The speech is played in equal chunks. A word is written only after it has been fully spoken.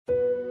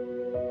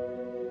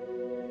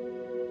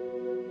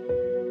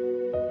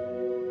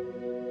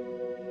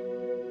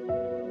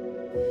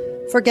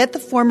Forget the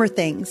Former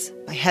Things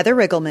by Heather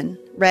Riggleman,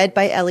 read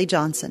by Ellie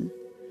Johnson.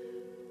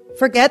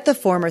 Forget the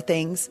former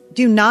things.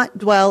 Do not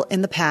dwell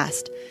in the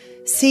past.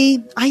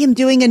 See, I am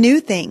doing a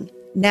new thing.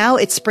 Now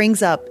it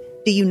springs up.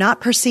 Do you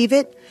not perceive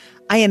it?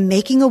 I am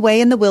making a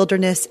way in the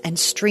wilderness and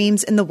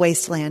streams in the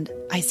wasteland.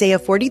 Isaiah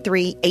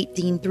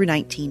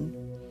 43:18-19.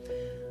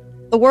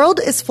 The world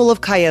is full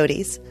of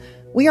coyotes.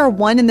 We are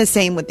one and the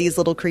same with these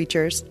little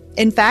creatures.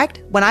 In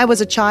fact, when I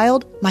was a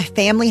child, my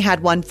family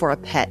had one for a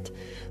pet.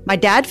 My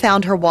dad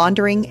found her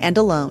wandering and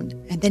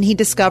alone, and then he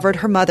discovered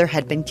her mother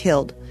had been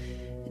killed.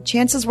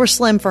 Chances were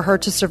slim for her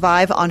to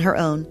survive on her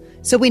own,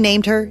 so we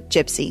named her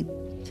Gypsy.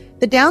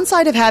 The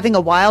downside of having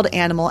a wild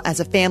animal as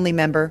a family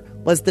member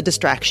was the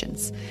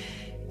distractions.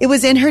 It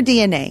was in her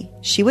DNA.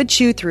 She would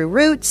chew through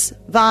roots,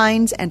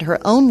 vines, and her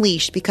own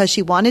leash because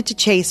she wanted to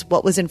chase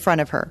what was in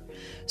front of her.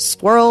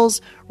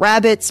 Squirrels,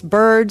 rabbits,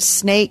 birds,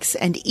 snakes,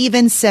 and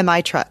even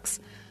semi-trucks.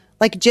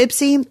 Like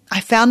Gypsy, I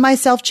found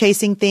myself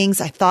chasing things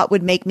I thought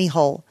would make me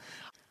whole.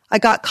 I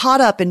got caught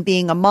up in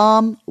being a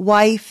mom,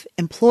 wife,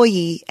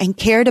 employee, and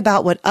cared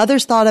about what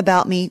others thought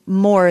about me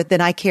more than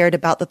I cared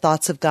about the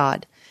thoughts of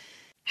God.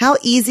 How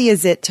easy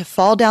is it to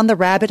fall down the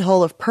rabbit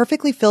hole of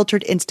perfectly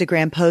filtered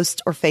Instagram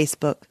posts or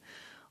Facebook?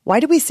 Why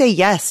do we say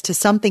yes to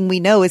something we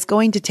know is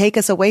going to take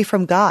us away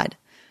from God?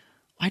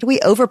 Why do we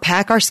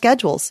overpack our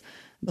schedules?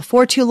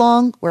 Before too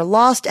long, we're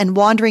lost and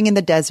wandering in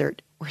the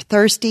desert. We're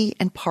thirsty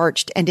and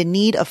parched and in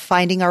need of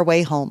finding our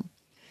way home.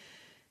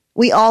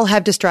 We all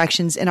have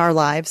distractions in our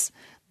lives.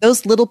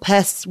 Those little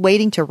pests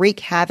waiting to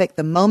wreak havoc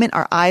the moment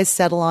our eyes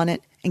settle on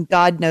it, and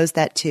God knows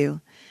that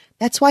too.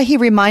 That's why he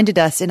reminded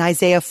us in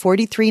Isaiah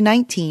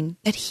 43:19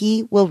 that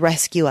he will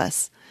rescue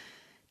us.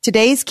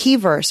 Today's key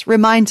verse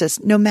reminds us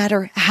no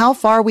matter how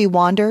far we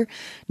wander,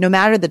 no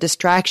matter the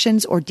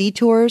distractions or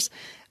detours,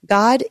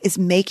 God is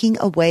making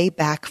a way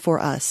back for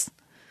us.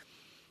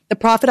 The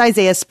prophet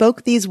Isaiah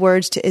spoke these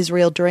words to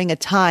Israel during a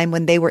time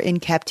when they were in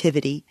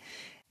captivity.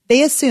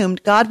 They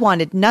assumed God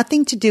wanted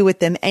nothing to do with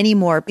them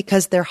anymore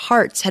because their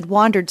hearts had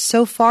wandered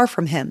so far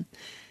from him.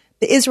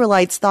 The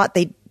Israelites thought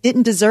they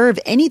didn't deserve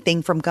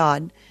anything from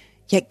God.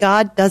 Yet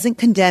God doesn't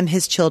condemn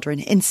his children.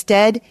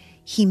 Instead,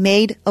 he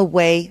made a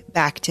way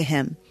back to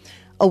him,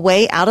 a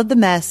way out of the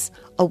mess,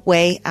 a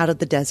way out of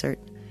the desert.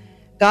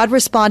 God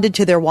responded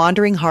to their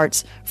wandering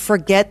hearts,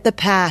 "Forget the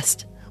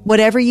past.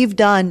 Whatever you've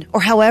done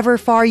or however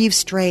far you've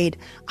strayed,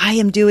 I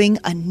am doing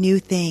a new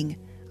thing.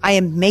 I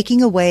am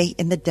making a way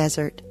in the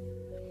desert."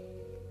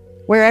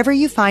 Wherever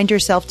you find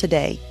yourself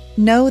today,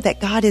 know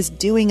that God is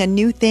doing a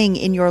new thing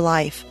in your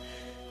life.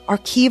 Our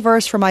key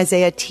verse from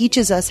Isaiah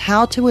teaches us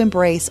how to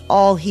embrace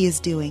all he is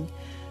doing.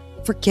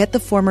 Forget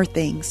the former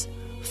things.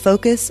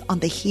 Focus on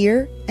the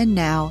here and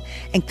now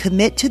and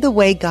commit to the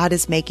way God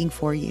is making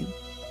for you.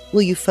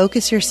 Will you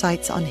focus your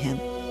sights on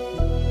him?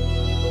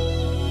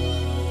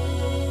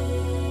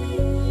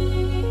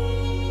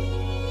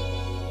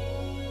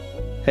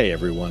 Hey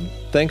everyone,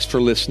 thanks for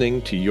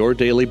listening to Your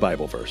Daily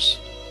Bible Verse,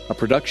 a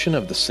production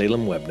of the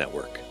Salem Web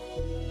Network.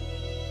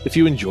 If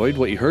you enjoyed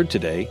what you heard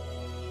today,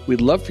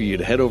 we'd love for you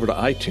to head over to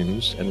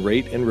iTunes and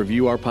rate and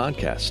review our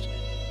podcast.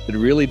 It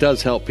really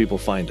does help people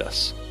find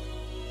us.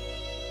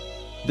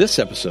 This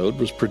episode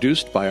was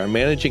produced by our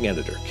managing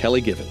editor,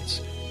 Kelly Givens,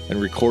 and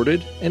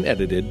recorded and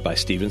edited by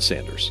Stephen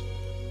Sanders.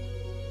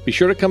 Be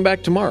sure to come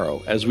back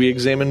tomorrow as we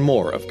examine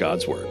more of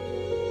God's Word.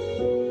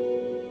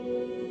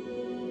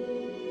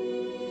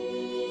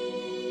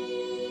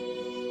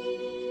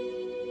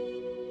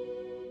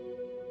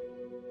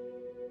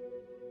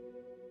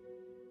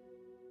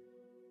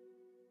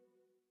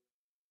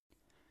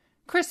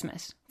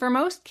 Christmas. For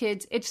most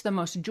kids, it's the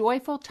most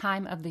joyful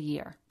time of the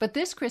year. But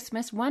this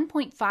Christmas,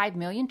 1.5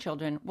 million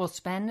children will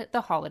spend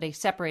the holiday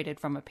separated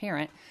from a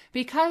parent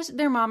because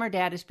their mom or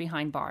dad is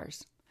behind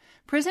bars.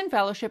 Prison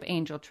Fellowship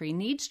Angel Tree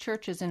needs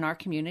churches in our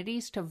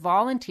communities to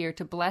volunteer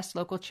to bless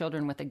local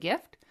children with a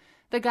gift,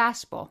 the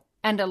gospel,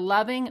 and a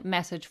loving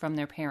message from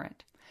their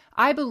parent.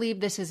 I believe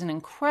this is an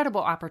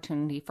incredible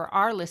opportunity for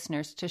our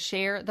listeners to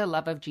share the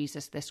love of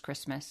Jesus this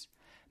Christmas.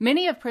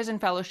 Many of Prison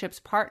Fellowship's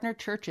partner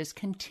churches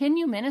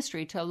continue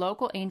ministry to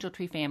local Angel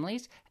Tree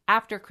families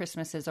after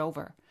Christmas is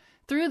over.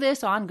 Through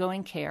this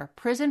ongoing care,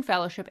 Prison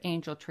Fellowship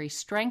Angel Tree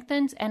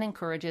strengthens and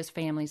encourages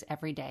families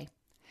every day.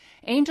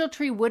 Angel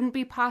Tree wouldn't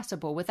be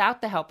possible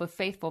without the help of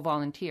faithful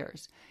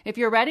volunteers. If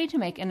you're ready to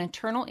make an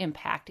eternal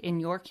impact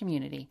in your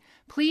community,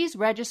 please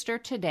register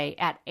today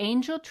at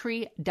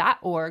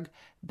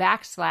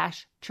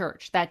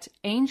angeltree.org/church. That's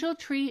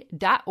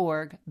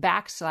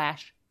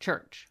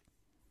angeltree.org/church.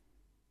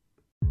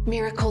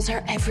 Miracles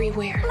are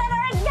everywhere. Let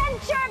our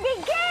adventure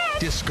begin!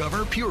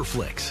 Discover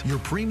PureFlix, your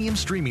premium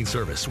streaming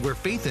service where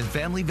faith and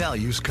family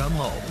values come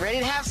home. Ready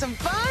to have some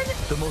fun?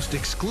 The most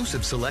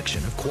exclusive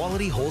selection of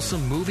quality,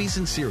 wholesome movies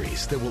and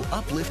series that will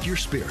uplift your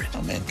spirit.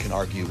 A man can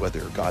argue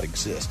whether God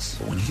exists,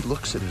 but when he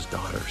looks at his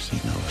daughters, he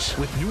knows.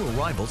 With new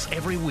arrivals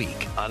every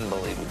week.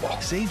 Unbelievable.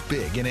 Save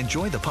big and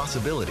enjoy the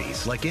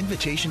possibilities, like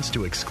invitations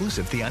to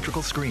exclusive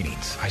theatrical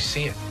screenings. I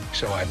see it,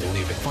 so I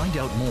believe it. Find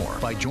out more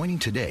by joining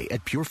today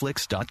at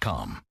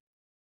pureflix.com.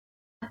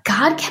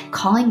 God kept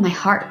calling my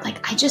heart.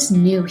 Like, I just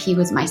knew he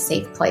was my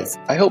safe place.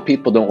 I hope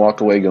people don't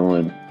walk away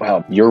going,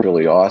 wow, you're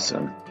really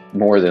awesome.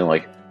 More than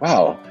like,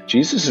 wow,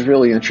 Jesus is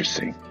really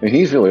interesting and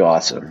he's really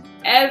awesome.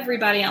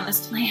 Everybody on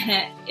this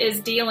planet is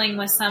dealing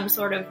with some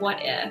sort of what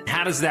if.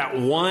 How does that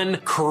one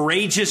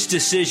courageous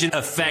decision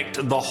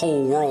affect the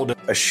whole world?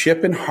 A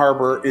ship in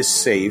harbor is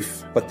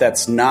safe, but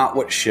that's not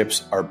what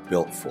ships are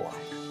built for.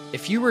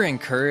 If you were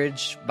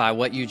encouraged by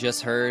what you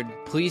just heard,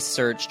 please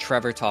search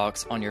Trevor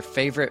Talks on your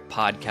favorite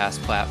podcast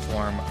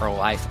platform or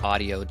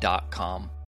lifeaudio.com.